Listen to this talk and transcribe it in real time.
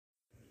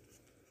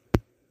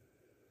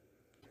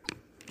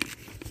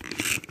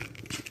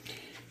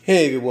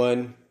Hey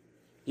everyone.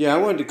 Yeah, I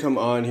wanted to come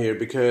on here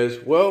because,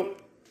 on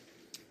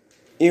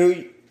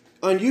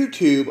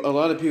YouTube, a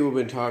lot of people have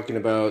been talking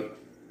about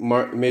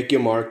Make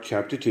Your Mark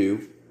Chapter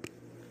 2.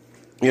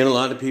 And a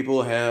lot of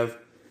people have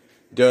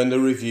done the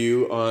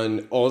review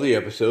on all the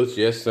episodes.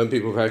 Yes, some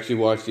people have actually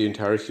watched the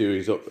entire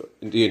series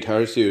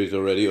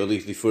already, or at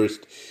least the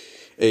first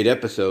 8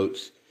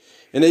 episodes.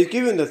 And they've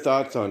given their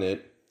thoughts on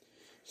it.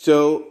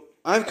 So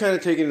I've kind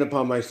of taken it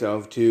upon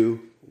myself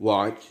to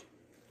watch,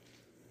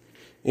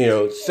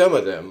 some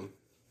of them,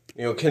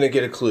 kind of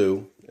get a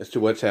clue as to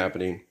what's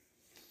happening.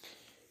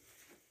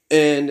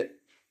 And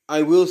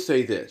I will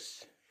say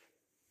this.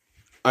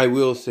 And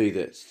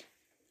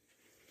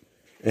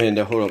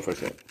hold on for a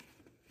second.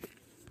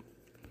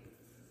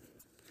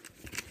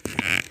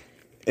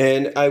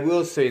 And I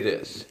will say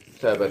this.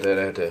 Sorry about that,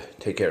 I had to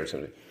take care of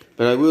something.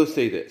 But I will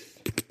say this.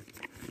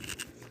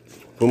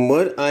 From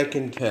what I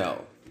can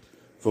tell,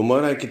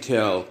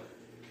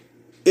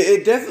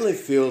 it definitely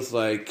feels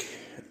like,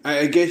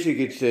 I guess you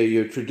could say,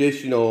 your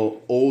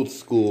traditional, old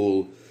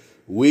school,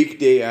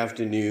 weekday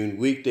afternoon,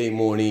 weekday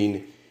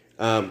morning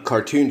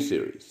cartoon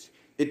series.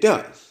 It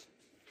does.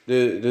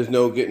 There's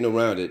no getting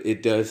around it.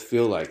 It does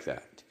feel like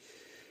that.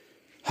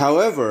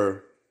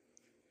 However,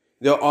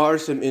 there are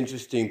some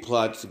interesting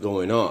plots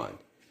going on.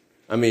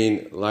 I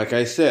mean, like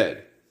I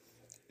said,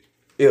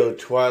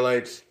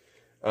 Twilight's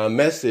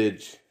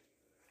message,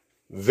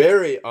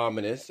 very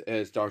ominous,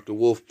 as Dr.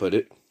 Wolf put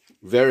it,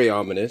 very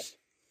ominous.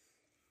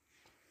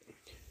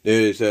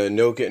 There's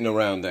no getting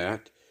around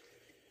that.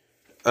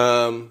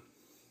 But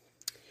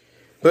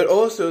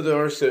also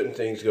there are certain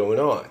things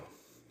going on.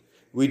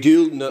 We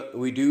do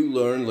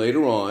learn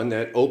later on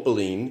that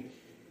Opaline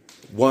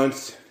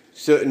wants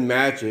certain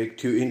magic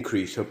to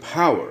increase her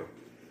power.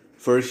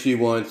 First, she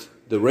wants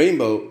the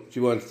rainbow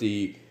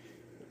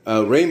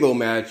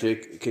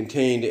magic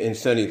contained in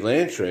Sunny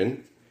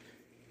Lantern.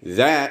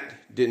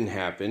 That didn't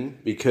happen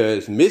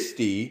because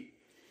Misty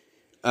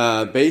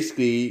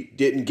basically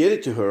didn't get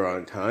it to her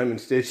on time.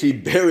 Instead, she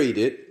buried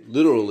it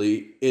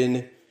literally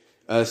in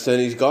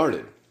Sunny's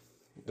garden,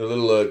 the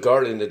little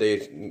garden that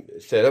they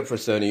set up for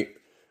Sunny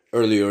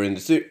earlier in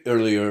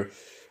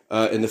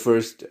the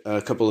first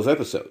couple of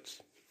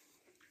episodes.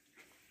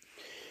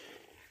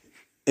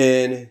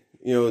 And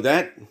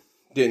that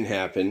didn't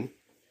happen.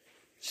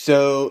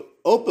 So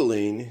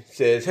Opaline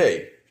says,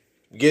 "Hey,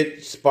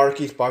 get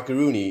Sparky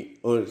Spockaroni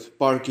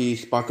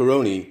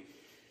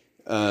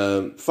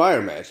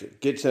fire magic.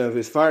 Get some of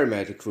his fire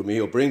magic for me,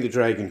 or bring the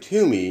dragon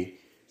to me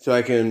so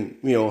I can,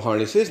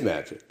 harness his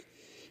magic."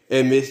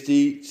 And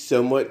Misty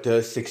somewhat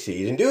does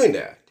succeed in doing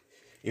that.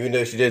 Even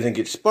though she doesn't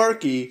get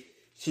Sparky,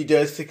 she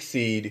does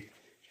succeed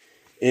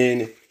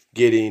in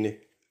getting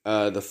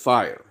the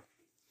fire.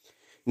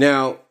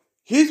 Now,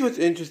 here's what's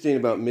interesting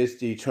about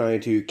Misty trying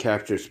to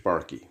capture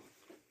Sparky.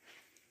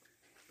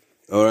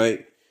 All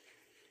right?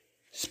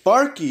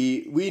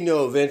 Sparky, we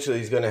know eventually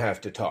he's going to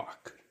have to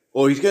talk.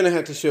 Or he's going to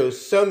have to show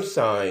some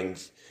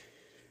signs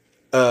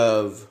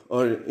of,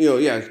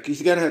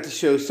 he's going to have to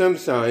show some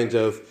signs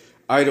of,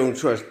 don't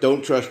trust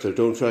her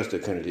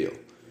kind of deal.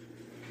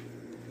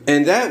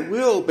 And that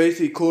will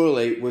basically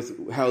correlate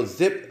with how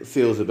Zip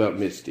feels about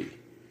Misty.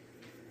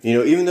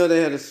 Even though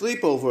they had a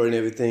sleepover and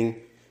everything,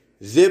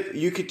 Zip,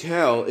 you could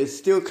tell, is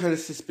still kind of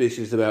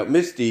suspicious about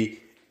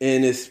Misty.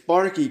 And if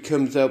Sparky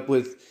comes up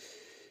with,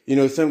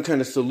 some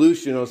kind of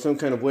solution or some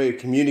kind of way of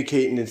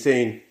communicating and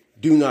saying,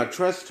 do not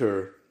trust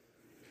her,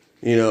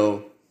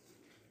 that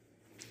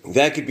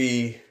could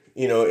be,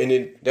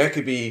 that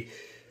could be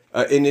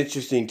an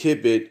interesting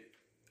tidbit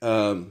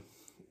in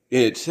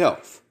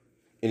itself,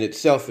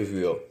 if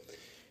you will.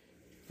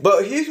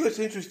 But here's what's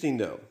interesting,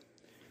 though.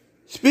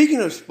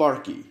 Speaking of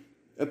Sparky,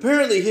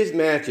 apparently his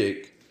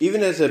magic,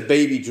 even as a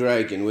baby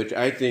dragon, which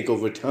I think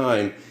over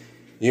time,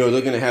 they're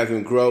going to have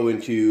him grow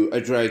into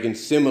a dragon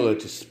similar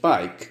to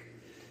Spike,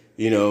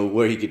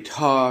 where he could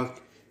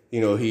talk,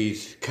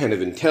 he's kind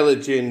of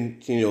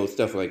intelligent,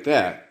 stuff like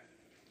that.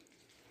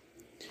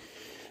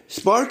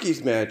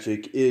 Sparky's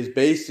magic is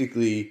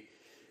basically,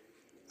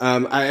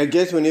 I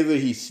guess whenever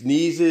he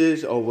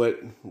sneezes or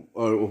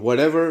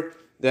whatever,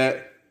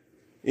 that,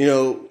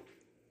 that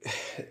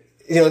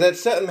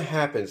something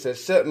happens, that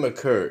something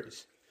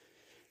occurs.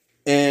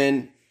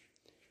 And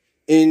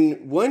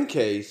in one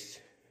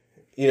case,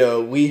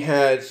 we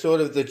had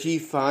sort of the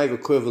G5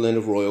 equivalent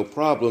of Royal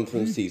Problem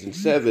from season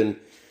 7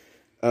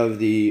 of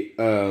the,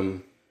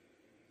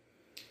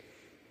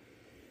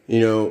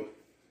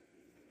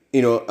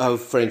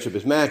 of Friendship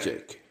is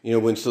Magic.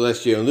 When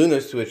Celestia and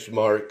Luna switched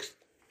marks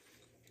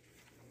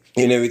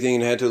and everything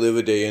and had to live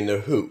a day in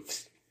their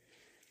hoofs.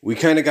 We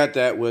kind of got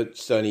that with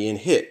Sunny and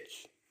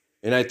Hitch.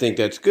 And I think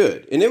that's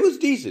good. And it was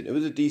decent. It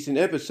was a decent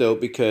episode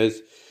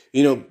because,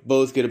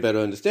 both get a better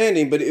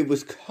understanding. But it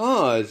was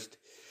caused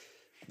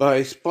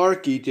by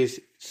Sparky just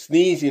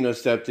sneezing or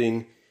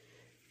something.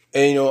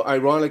 And,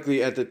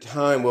 ironically, at the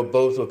time,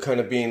 both were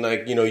kind of being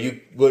like, you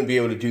wouldn't be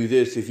able to do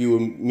this if you were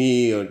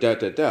me or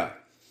da-da-da.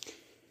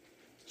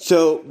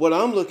 So what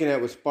I'm looking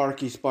at with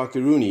Sparky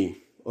Spockaroni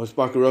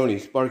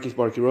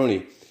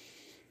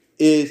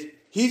is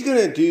he's going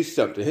to do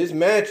something. His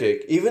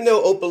magic, even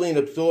though Opaline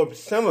absorbed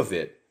some of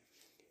it,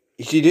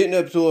 she didn't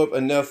absorb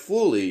enough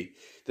fully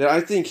that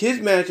I think his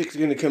magic is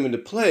going to come into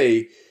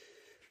play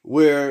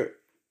where,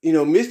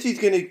 Misty's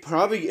going to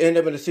probably end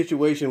up in a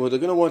situation where they're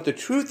going to want the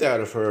truth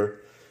out of her.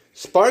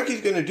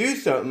 Sparky's going to do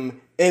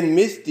something, and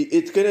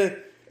it's going to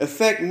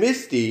affect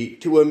Misty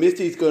to where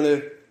Misty's going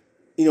to,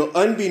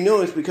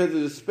 unbeknownst because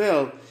of the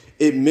spell,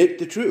 admit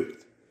the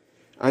truth.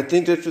 I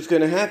think that's what's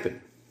going to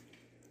happen.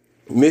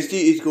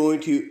 Misty is going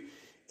to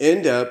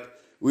end up,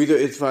 whether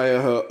it's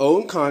via her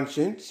own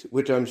conscience,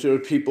 which I'm sure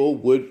people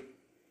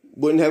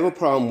wouldn't have a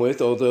problem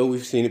with, although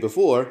we've seen it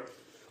before,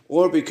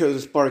 or because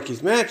of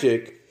Sparky's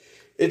magic,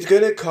 it's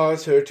going to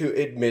cause her to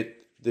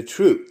admit the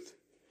truth.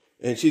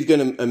 And she's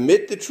going to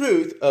admit the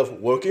truth of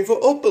working for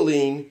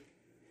Opaline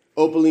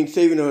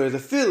saving her as a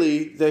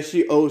filly, that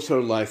she owes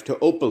her life to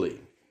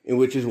Opaline, and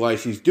which is why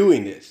she's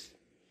doing this.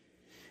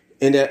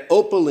 And that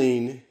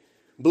Opaline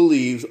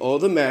believes all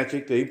the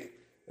magic they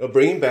are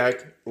bringing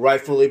back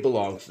rightfully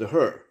belongs to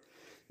her.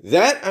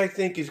 That, I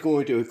think, is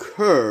going to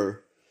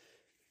occur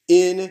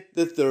in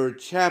the 3rd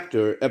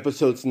chapter,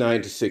 episodes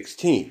 9 to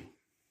 16.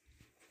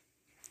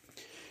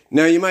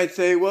 Now, you might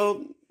say,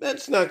 well,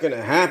 that's not going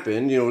to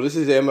happen. This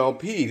is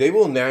MLP. They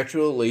will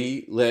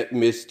naturally let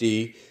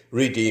Misty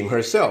redeem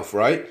herself,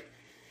 right?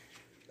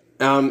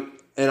 And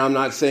I'm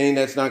not saying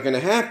that's not going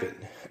to happen.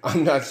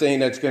 I'm not saying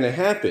that's going to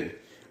happen.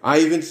 I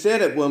even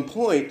said at one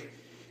point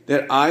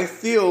that I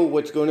feel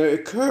what's going to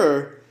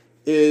occur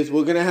is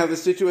we're going to have a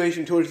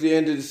situation towards the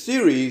end of the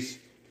series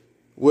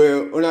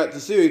where, or not the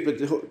series,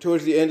 but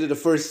towards the end of the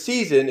first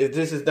season, if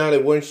this is not a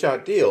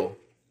one-shot deal.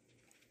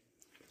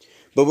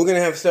 But we're going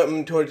to have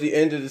something towards the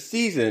end of the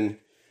season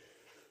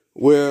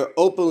where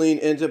Opaline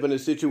ends up in a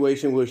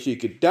situation where she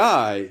could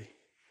die,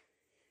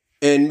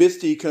 and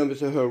Misty comes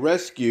to her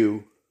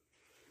rescue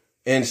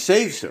and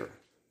saves her,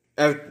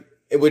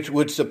 which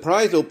would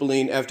surprise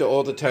Opaline after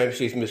all the time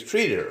she's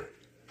mistreated her,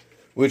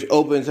 which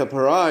opens up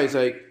her eyes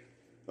like,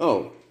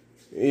 oh,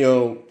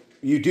 you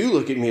do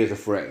look at me as a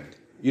friend.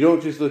 You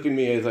don't just look at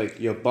me as like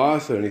your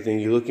boss or anything.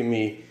 You look at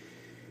me,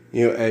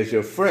 as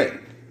your friend.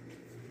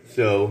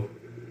 So,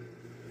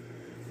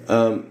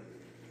 I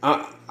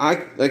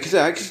like I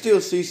said, I can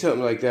still see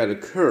something like that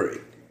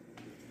occurring.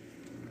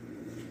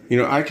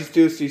 I can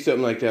still see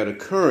something like that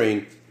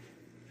occurring.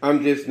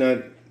 I'm just not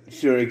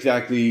sure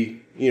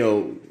exactly,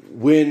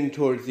 when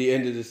towards the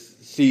end of the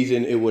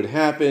season it would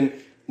happen.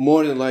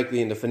 More than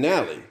likely in the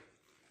finale.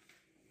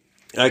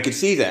 I could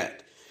see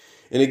that.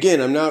 And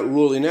again, I'm not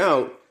ruling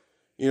out,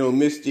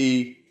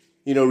 Misty,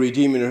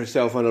 redeeming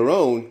herself on her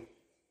own,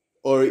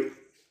 or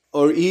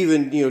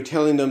even,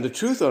 telling them the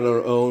truth on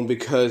her own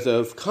because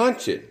of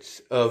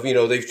conscience, of,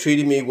 they've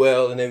treated me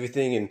well and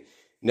everything, and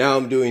now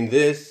I'm doing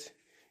this,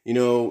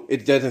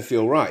 it doesn't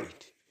feel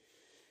right.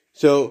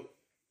 So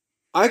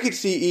I could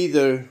see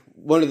either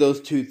one of those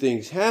two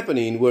things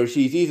happening, where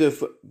she's either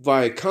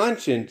via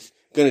conscience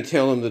going to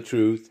tell them the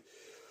truth,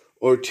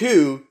 or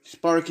two,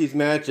 Sparky's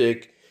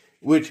magic,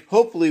 which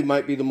hopefully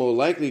might be the more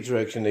likely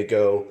direction they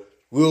go,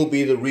 will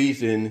be the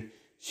reason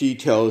she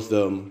tells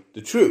them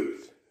the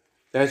truth.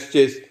 That's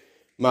just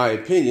my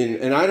opinion.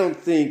 And I don't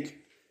think,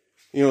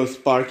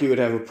 Sparky would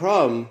have a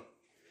problem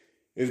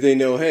if they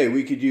know, hey,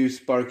 we could use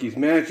Sparky's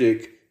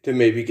magic to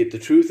maybe get the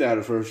truth out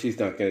of her if she's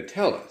not going to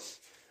tell us.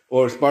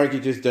 Or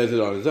Sparky just does it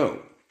on his own.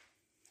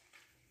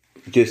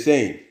 Just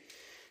saying.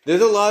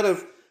 There's a lot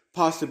of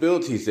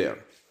possibilities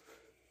there.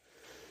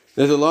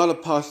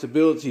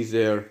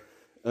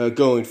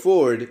 Going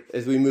forward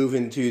as we move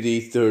into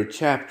the 3rd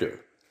chapter,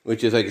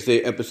 which is, like I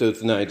say,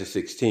 episodes 9 to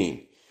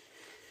 16.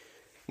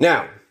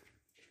 Now,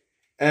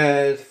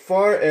 as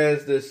far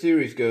as the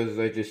series goes, as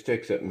I just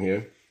checked something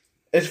here,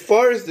 as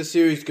far as the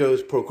series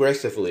goes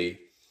progressively,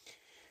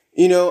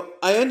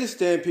 I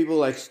understand people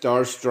like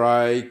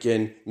Starstrike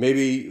and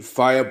maybe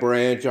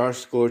Firebrand, Josh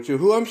Scorcher,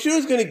 who I'm sure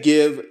is going to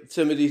give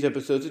some of these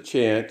episodes a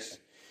chance,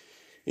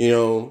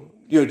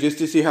 just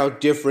to see how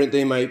different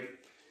they might,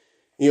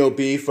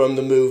 be from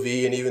the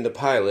movie and even the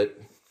pilot.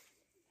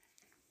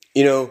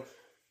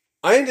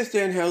 I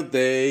understand how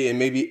they and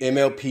maybe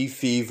MLP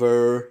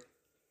Fever,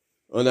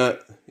 or not,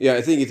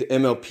 I think it's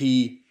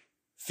MLP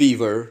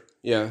Fever,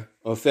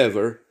 or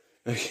Fever.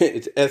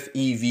 It's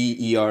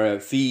Fever,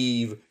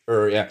 Fever,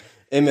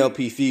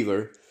 MLP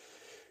Fever.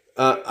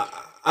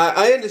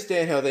 I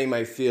understand how they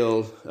might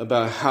feel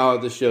about how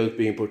the show's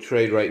being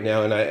portrayed right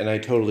now, and I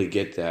totally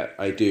get that.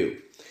 I do.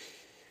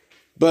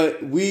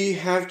 But we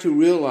have to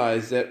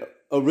realize that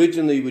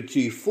originally with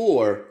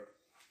G4,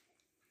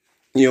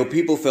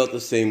 people felt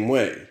the same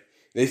way.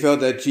 They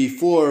felt that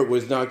G4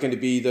 was not going to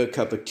be the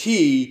cup of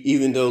tea,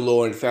 even though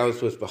Lauren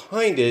Faust was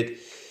behind it.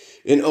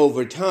 And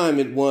over time,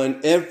 it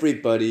won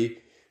everybody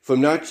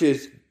from not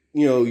just,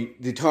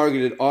 the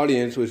targeted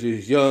audience, which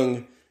is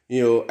young,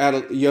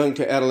 young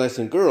to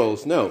adolescent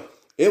girls. No,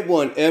 it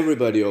won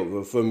everybody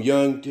over, from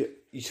young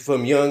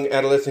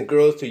adolescent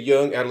girls to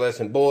young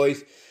adolescent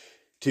boys,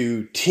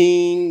 to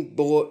teen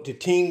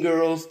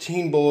girls,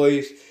 teen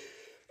boys,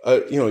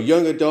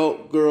 young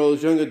adult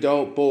girls, young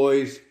adult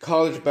boys,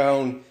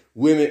 college-bound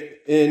women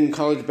and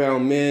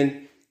college-bound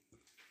men,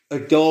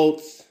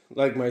 adults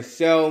like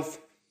myself,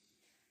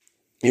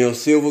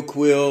 Silver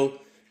Quill,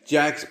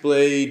 Jax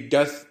Blade,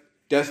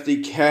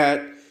 Dusty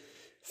Cat,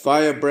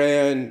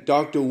 Firebrand,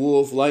 Dr.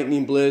 Wolf,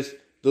 Lightning Bliss.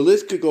 The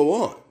list could go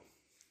on.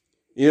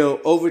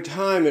 Over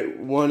time it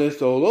won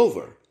us all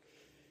over.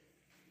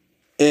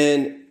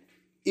 And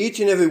each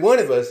and every one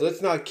of us,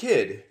 let's not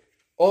kid,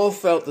 all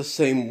felt the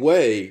same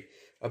way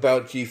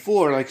about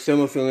G4, like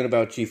some are feeling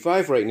about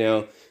G5 right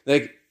now.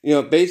 Like,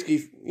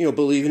 basically,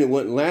 believing it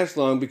wouldn't last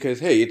long because,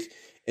 hey, it's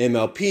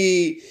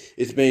MLP,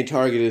 its main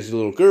target is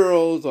little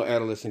girls or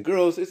adolescent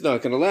girls. It's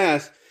not going to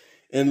last.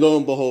 And lo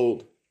and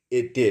behold,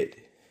 it did.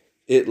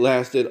 It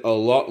lasted a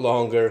lot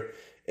longer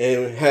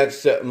and had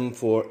something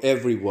for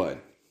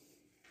everyone.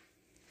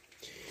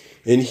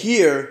 And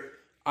here,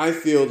 I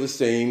feel the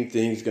same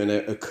thing's going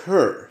to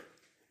occur.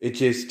 It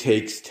just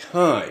takes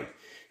time.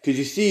 Because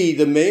you see,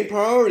 the main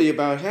priority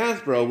about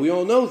Hasbro, we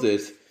all know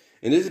this,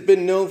 and this has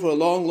been known for a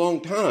long,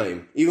 long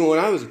time, even when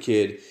I was a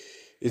kid,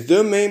 is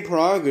their main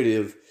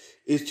prerogative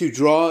is to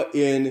draw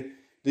in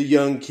the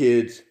young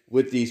kids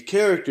with these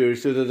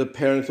characters so that the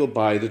parents will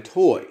buy the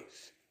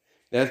toys.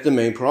 That's the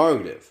main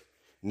prerogative.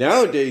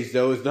 Nowadays,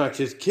 though, it's not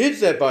just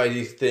kids that buy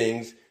these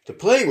things to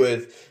play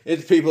with,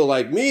 it's people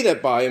like me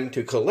that buy them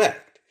to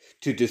collect,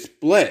 to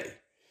display,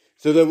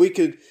 so that we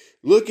could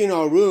look in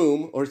our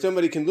room, or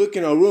somebody can look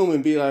in our room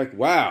and be like,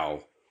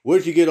 wow,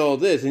 where'd you get all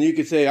this? And you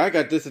could say, I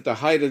got this at the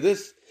height of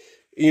this,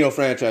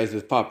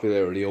 franchise's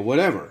popularity or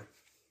whatever.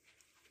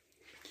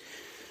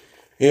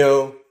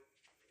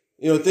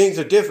 Things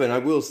are different. I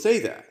will say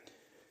that.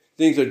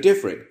 Things are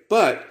different.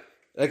 But,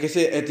 like I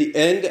said, at the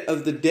end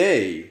of the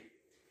day,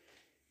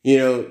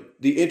 the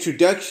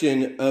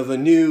introduction of a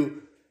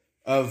new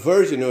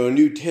version or a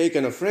new take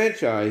on a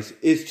franchise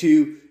is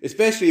to,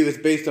 especially if it's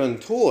based on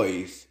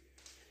toys,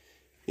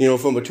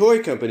 from a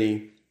toy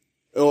company,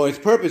 or its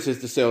purpose is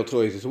to sell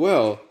toys as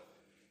well,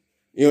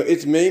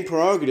 its main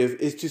prerogative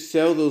is to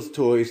sell those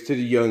toys to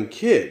the young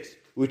kids,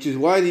 which is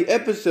why the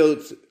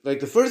episodes,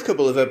 like the first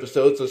couple of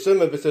episodes, or some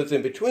episodes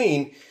in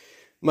between,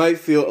 might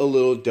feel a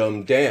little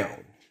dumbed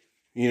down.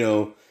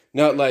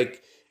 Not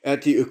like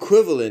at the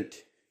equivalent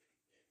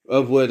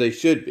of where they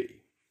should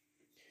be.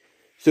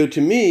 So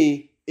to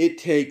me, it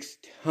takes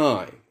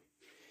time.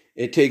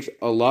 It takes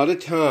a lot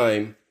of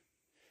time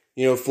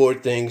for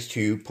things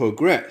to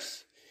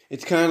progress.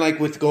 It's kind of like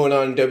what's going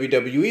on in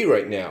WWE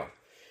right now.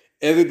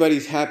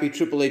 Everybody's happy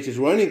Triple H is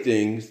running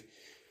things,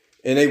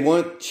 and they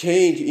want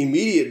change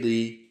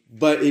immediately,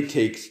 but it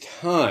takes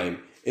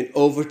time. And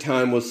over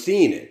time, we're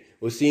seeing it.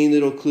 We're seeing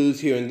little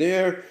clues here and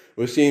there.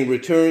 We're seeing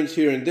returns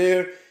here and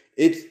there.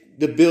 It's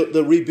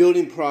the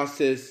rebuilding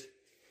process,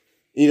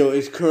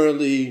 is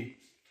currently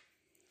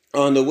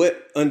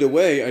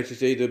underway. I should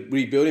say the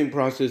rebuilding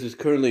process is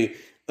currently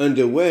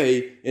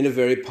underway in a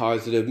very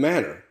positive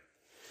manner.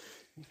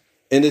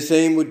 And the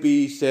same would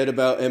be said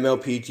about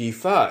MLP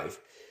G5.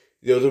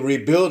 The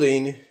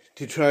rebuilding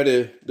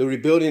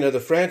of the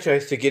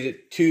franchise to get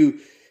it to,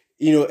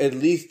 at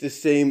least the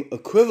same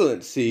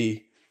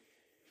equivalency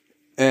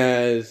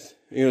as,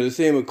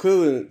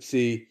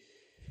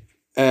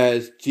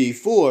 as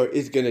G4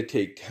 is going to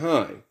take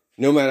time.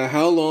 No matter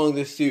how long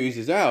this series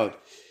is out,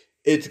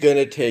 it's going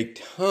to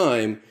take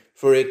time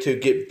for it to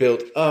get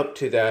built up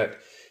to that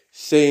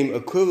same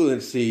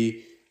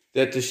equivalency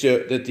that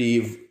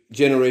the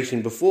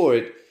generation before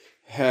it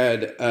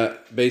had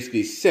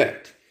basically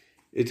set.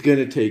 It's going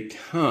to take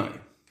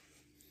time.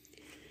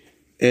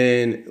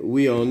 And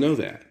we all know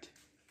that.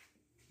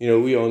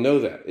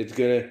 It's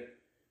going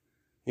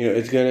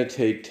to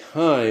take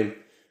time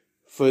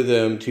for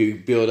them to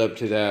build up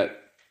to that,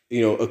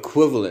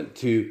 equivalent,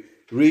 to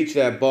reach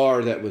that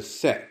bar that was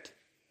set.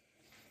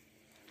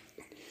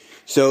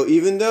 So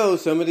even though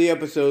some of the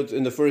episodes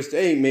in the first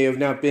 8 may have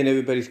not been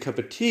everybody's cup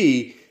of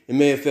tea and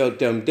may have felt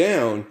dumbed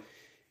down,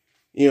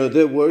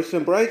 there were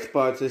some bright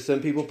spots, as some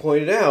people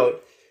pointed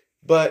out,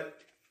 but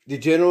the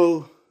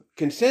general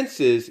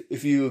consensus,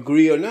 if you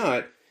agree or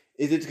not,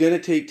 is it's going to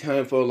take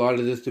time for a lot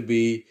of this to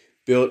be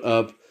built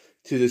up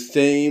to the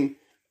same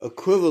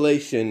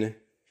equivalation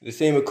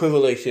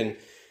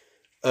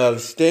of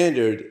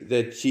standard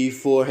that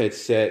G4 had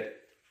set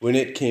when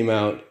it came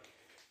out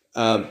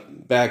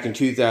back in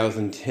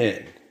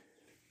 2010.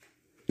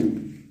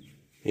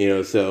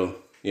 There's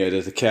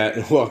a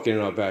cat walking in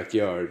our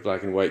backyard,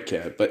 black and white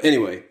cat. But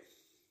anyway,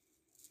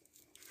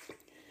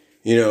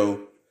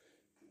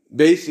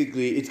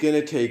 basically it's going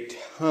to take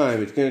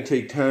time. It's going to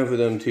take time for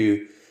them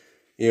to,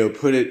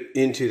 put it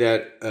into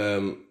that,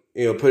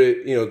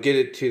 get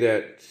it to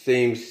that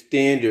same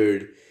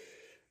standard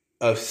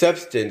of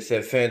substance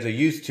that fans are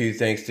used to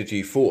thanks to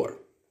G4.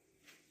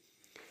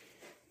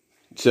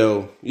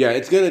 So,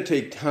 it's going to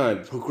take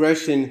time.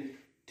 Progression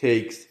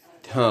takes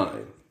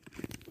time.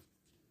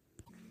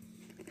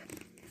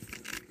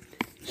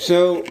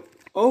 So,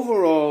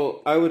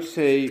 overall, I would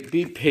say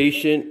be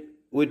patient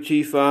with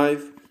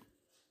G5.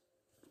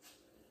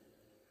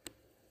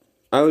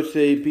 I would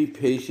say be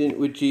patient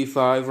with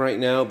G5 right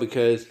now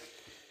because,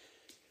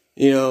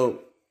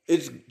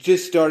 it's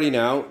just starting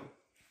out.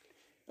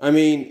 I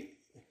mean,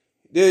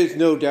 there's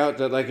no doubt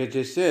that, like I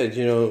just said,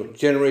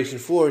 Generation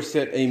 4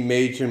 set a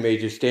major,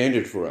 major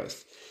standard for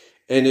us.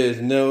 And there's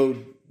no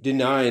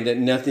denying that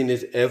nothing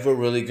is ever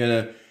really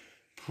going to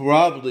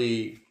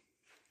probably,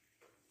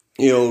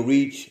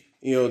 reach,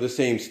 the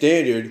same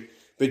standard.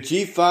 But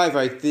G5,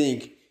 I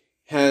think,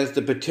 has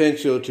the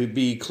potential to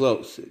be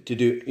close,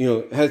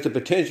 has the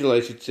potential,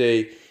 I should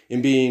say,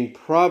 in being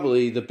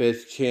probably the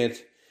best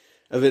chance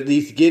of at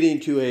least getting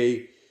to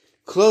a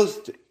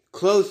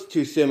close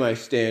to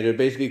semi-standard,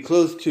 basically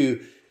close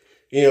to,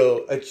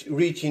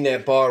 reaching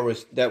that bar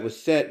that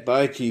was set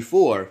by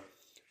G4,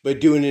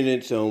 but doing it in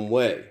its own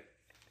way.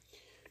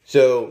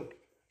 So,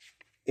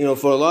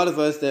 for a lot of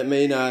us that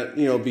may not,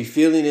 be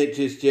feeling it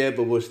just yet,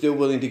 but we're still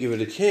willing to give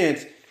it a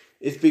chance,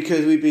 it's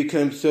because we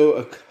become so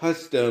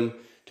accustomed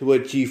to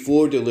what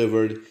G4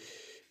 delivered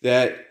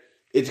that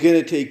it's going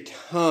to take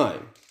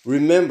time.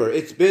 Remember,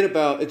 it's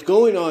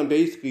going on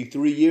basically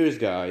 3 years,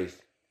 guys.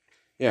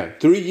 Yeah,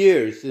 3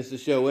 years since the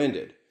show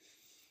ended.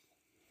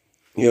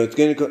 It's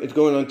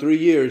going on 3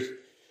 years.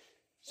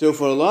 So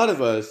for a lot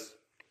of us,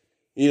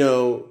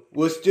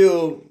 we're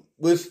still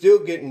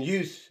getting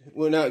used.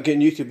 We're not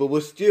getting used to, but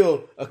we're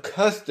still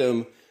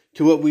accustomed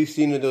to what we've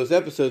seen in those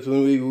episodes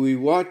when we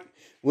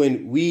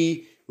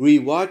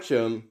rewatch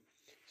them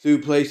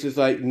through places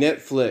like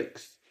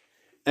Netflix,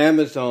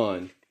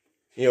 Amazon,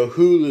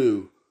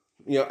 Hulu,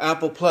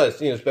 Apple Plus,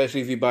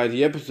 especially if you buy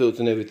the episodes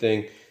and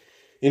everything.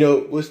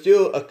 We're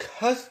still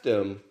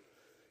accustomed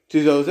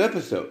to those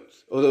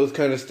episodes or those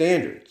kind of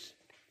standards.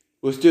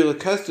 We're still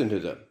accustomed to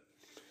them.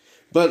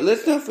 But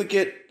let's not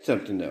forget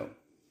something, though.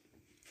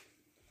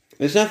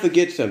 Let's not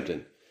forget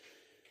something.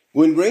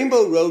 When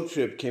Rainbow Road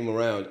Trip came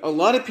around, a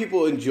lot of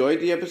people enjoyed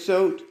the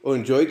episode or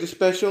enjoyed the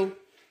special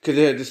because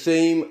it had the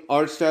same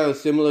art style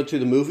similar to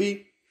the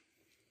movie.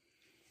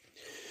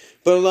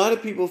 But a lot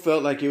of people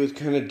felt like it was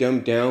kind of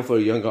dumbed down for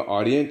a younger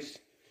audience.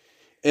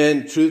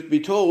 And truth be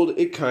told,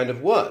 it kind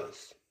of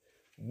was.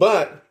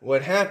 But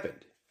what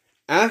happened?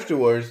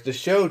 Afterwards, the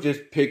show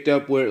just picked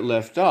up where it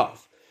left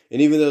off.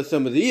 And even though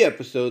some of the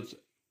episodes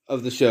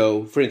of the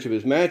show, Friendship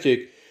is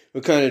Magic,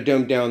 were kind of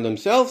dumbed down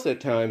themselves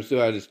at times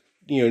throughout its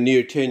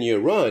near 10-year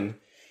run,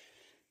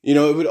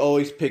 it would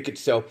always pick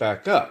itself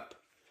back up.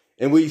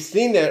 And we've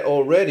seen that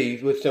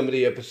already with some of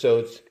the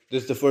episodes.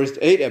 This is the first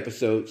 8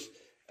 episodes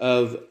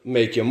of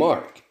Make Your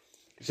Mark.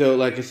 So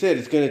like I said,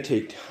 it's going to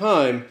take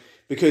time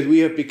because we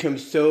have become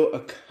so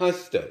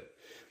accustomed.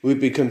 We've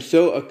become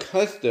so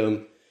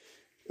accustomed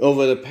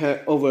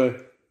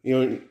over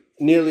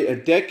nearly a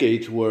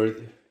decade's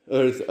worth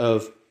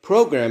of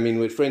programming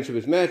with Friendship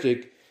is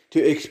Magic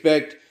to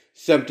expect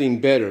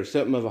something better,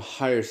 something of a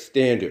higher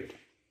standard,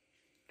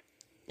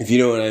 if you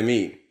know what I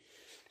mean.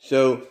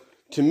 So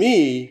to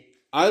me,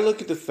 I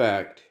look at the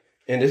fact,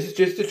 and this is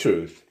just the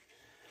truth,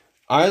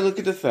 I look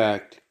at the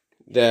fact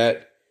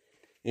that,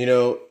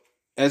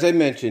 as I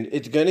mentioned,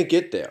 it's going to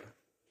get there.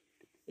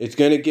 It's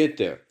going to get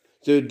there.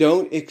 So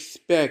don't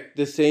expect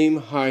the same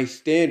high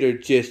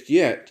standard just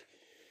yet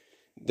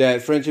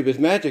that Friendship is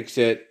Magic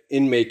set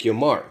in Make Your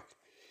Mark.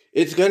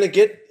 It's going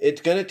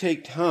to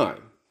take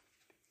time.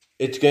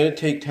 It's going to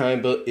take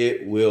time, but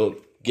it will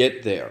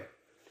get there.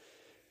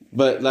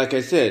 But like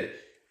I said,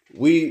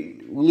 we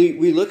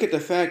look at the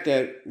fact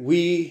that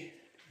we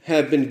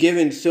have been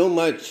given so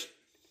much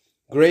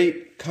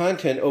great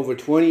content over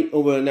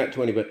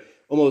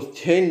almost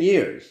 10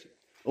 years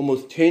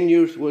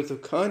worth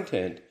of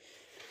content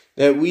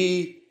that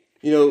we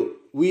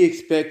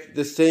expect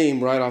the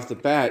same right off the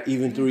bat,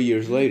 even 3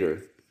 years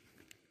later.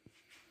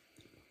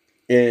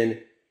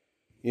 And,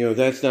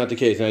 that's not the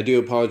case. And I do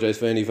apologize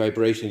for any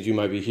vibrations you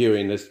might be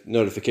hearing. That's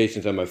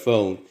notifications on my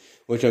phone,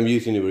 which I'm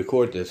using to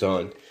record this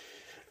on.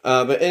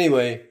 But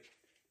anyway,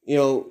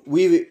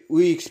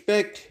 we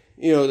expect,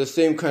 the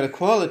same kind of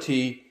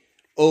quality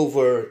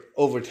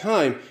over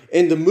time.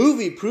 And the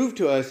movie proved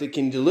to us it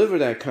can deliver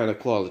that kind of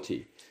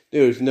quality.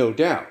 There's no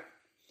doubt.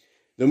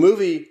 The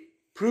movie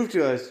proved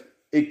to us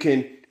it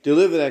can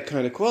deliver that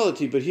kind of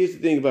quality, but here's the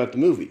thing about the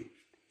movie.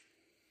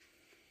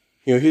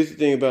 Here's the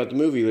thing about the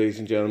movie, ladies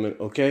and gentlemen,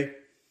 okay?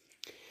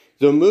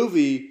 The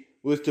movie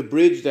was to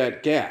bridge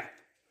that gap.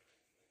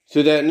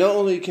 So that not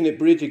only can it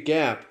bridge a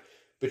gap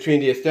between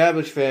the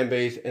established fan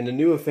base and the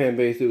newer fan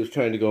base it was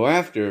trying to go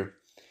after,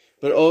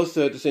 but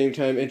also at the same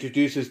time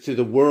introduce us to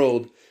the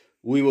world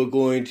we were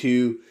going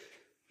to,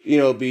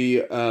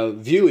 be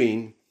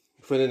viewing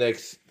for the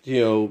next,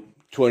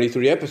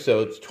 23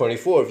 episodes,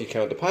 24 if you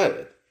count the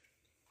pilot.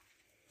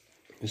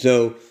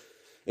 So,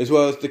 as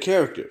well as the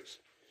characters,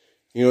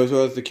 as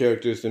well as the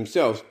characters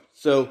themselves.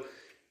 So,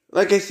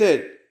 like I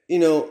said,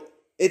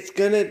 it's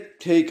going to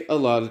take a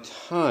lot of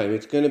time.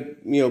 It's going to,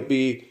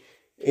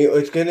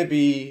 it's going to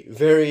be a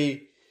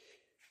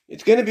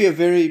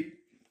very,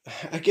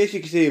 I guess you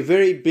could say, a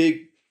very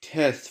big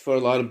test for a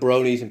lot of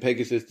bronies and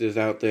Pegasisters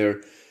out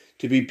there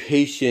to be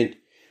patient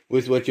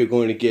with what you're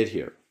going to get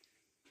here.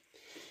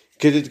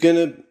 Because it's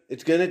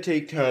gonna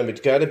take time.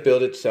 It's got to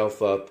build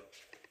itself up,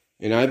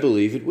 and I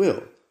believe it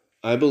will.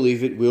 I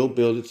believe it will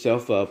build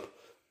itself up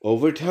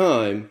over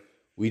time.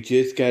 We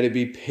just got to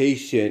be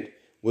patient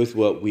with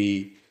with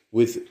the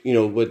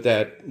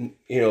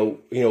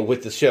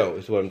show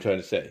is what I'm trying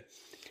to say.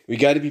 We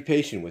got to be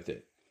patient with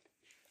it.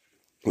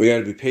 We got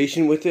to be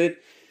patient with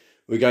it.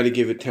 We got to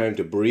give it time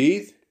to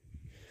breathe.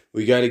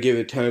 We got to give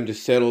it time to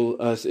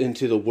settle us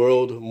into the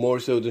world more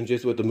so than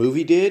just what the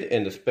movie did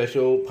and the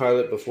special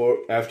pilot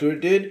after it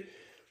did.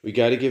 We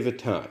got to give it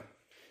time.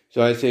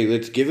 So I say,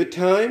 let's give it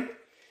time.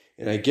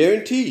 And I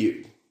guarantee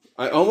you,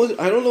 I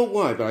don't know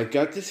why, but I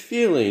got this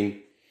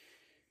feeling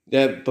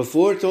that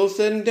before it's all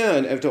said and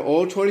done, after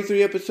all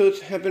 23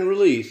 episodes have been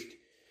released,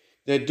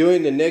 that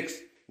during the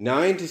next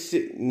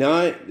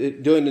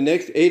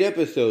 8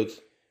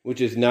 episodes,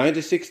 which is 9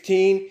 to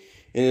 16,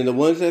 and then the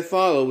ones that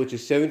follow, which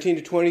is 17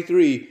 to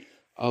 23,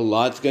 a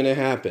lot's going to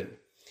happen.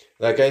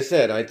 Like I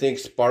said, I think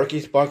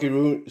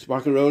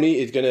Sparkeroni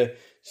is going to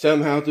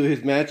somehow, through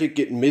his magic,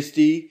 get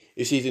Misty,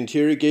 if she's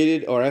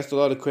interrogated or asked a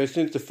lot of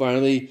questions, to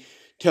finally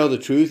tell the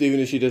truth, even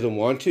if she doesn't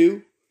want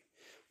to.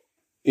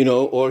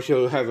 Or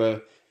she'll have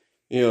I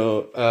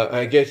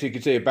guess you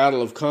could say a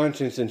battle of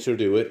conscience and she'll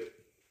do it.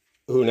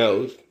 Who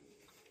knows?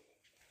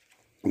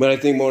 But I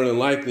think more than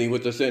likely,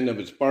 what they're setting up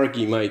at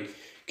Sparky might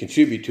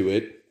contribute to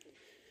it.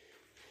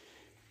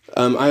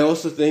 I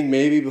also think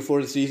maybe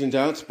before the season's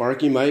out,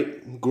 Sparky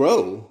might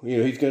grow.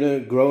 He's going to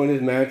grow in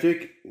his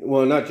magic.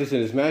 Well, not just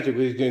in his magic,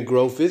 but he's going to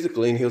grow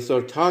physically, and he'll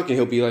start talking.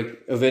 He'll be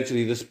like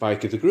eventually the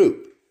Spike of the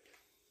group.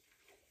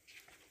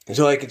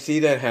 So I could see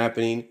that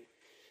happening.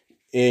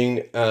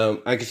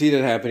 I could see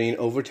that happening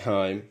over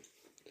time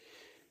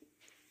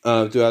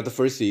throughout the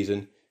first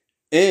season,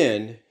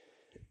 and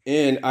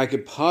I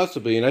could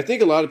possibly, and I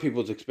think a lot of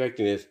people is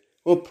expecting this.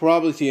 We'll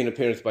probably see an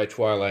appearance by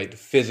Twilight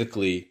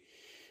physically.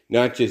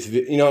 Not just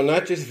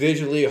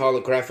visually,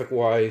 holographic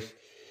wise,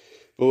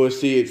 but we'll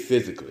see it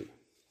physically.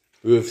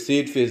 We'll see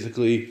it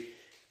physically,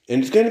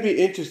 and it's going to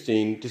be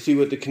interesting to see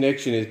what the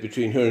connection is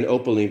between her and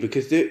Opaline,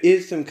 because there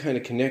is some kind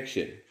of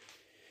connection.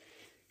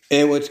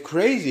 And what's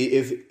crazy,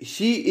 if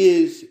she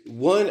is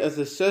one of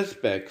the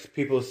suspects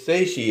people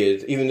say she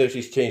is, even though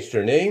she's changed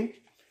her name,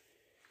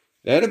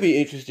 that'll be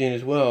interesting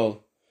as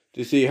well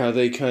to see how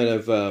they kind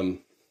of,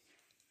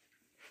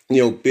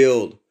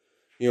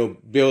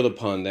 build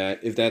upon that,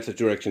 if that's the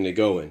direction they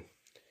go in.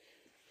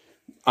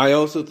 I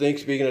also think,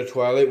 speaking of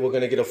Twilight, we're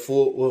going to get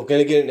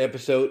an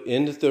episode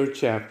in the 3rd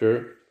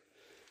chapter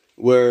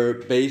where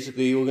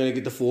basically we're going to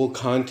get the full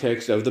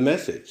context of the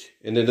message.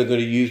 And then they're going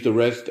to use the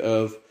rest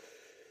of,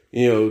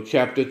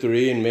 chapter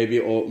 3 and maybe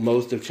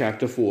most of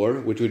chapter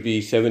 4, which would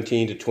be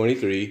 17 to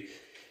 23,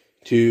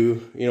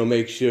 to,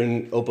 make sure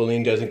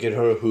Opaline doesn't get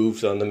her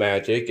hoofs on the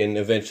magic and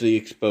eventually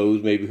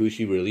expose maybe who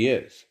she really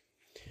is.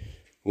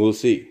 We'll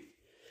see.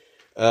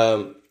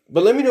 But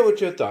let me know what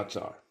your thoughts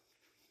are.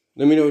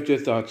 Let me know what your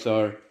thoughts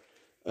are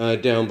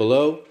down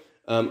below.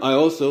 I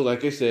also,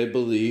 like I said,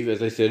 believe,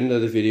 as I said in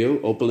another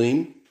video,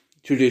 Opaline,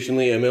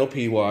 traditionally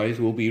MLP-wise,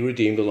 will be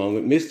redeemed along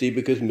with Misty,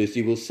 because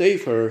Misty will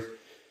save her,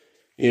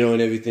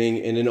 and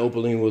everything. And then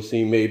Opaline will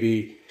see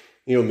maybe,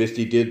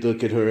 Misty did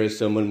look at her as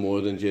someone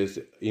more than just,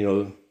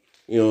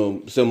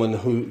 someone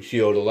who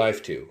she owed a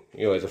life to,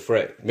 as a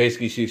friend.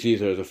 Basically, she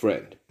sees her as a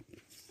friend.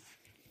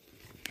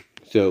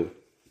 So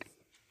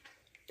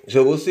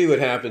we'll see what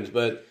happens,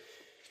 but,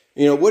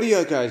 what are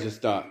your guys'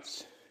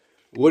 thoughts?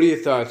 What are your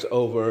thoughts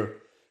over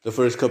the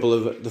first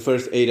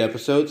 8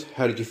 episodes?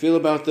 How did you feel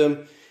about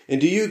them?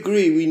 And do you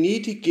agree we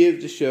need to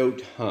give the show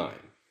time?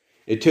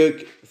 It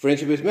took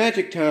Friendship is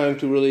Magic time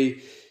to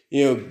really,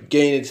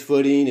 gain its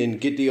footing and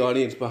get the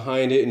audience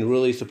behind it and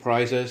really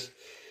surprise us.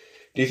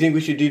 Do you think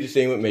we should do the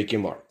same with Make Your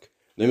Mark?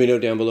 Let me know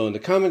down below in the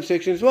comment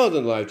section, as well as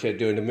in the live chat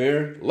during the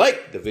premiere.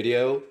 Like the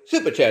video.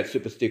 Super chat,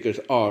 super stickers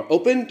are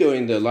open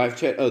during the live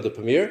chat of the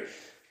premiere.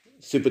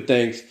 Super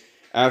thanks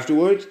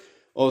afterwards.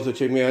 Also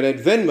check me out at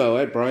Venmo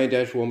at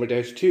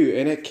Brian-Warmer-2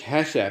 and at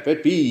Cash App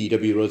at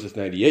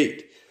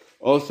BWRoses98.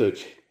 Also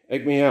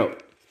check me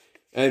out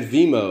at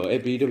Vimeo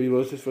at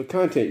BWRoses for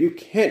content you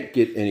can't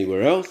get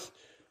anywhere else.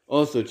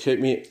 Also check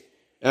me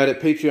out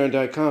at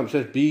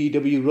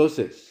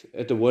Patreon.com/BWRoses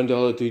at the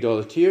 $1,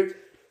 $3 tier.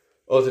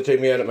 Also check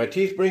me out at my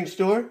Teespring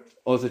store.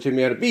 Also check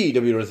me out at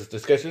BWRoses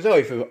Discussions, all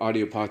your favorite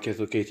audio podcast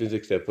locations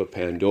except for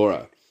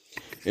Pandora.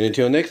 And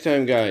until next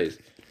time, guys,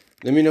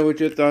 let me know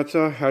what your thoughts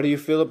are. How do you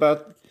feel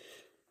about,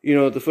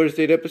 the first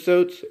 8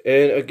 episodes?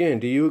 And again,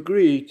 do you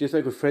agree, just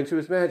like with Friendship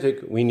is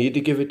Magic, we need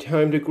to give it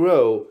time to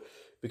grow?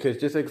 Because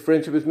just like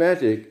Friendship is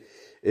Magic,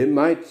 it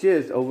might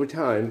just, over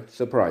time,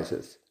 surprise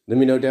us. Let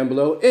me know down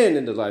below and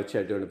in the live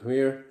chat during the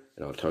premiere,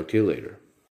 and I'll talk to you later.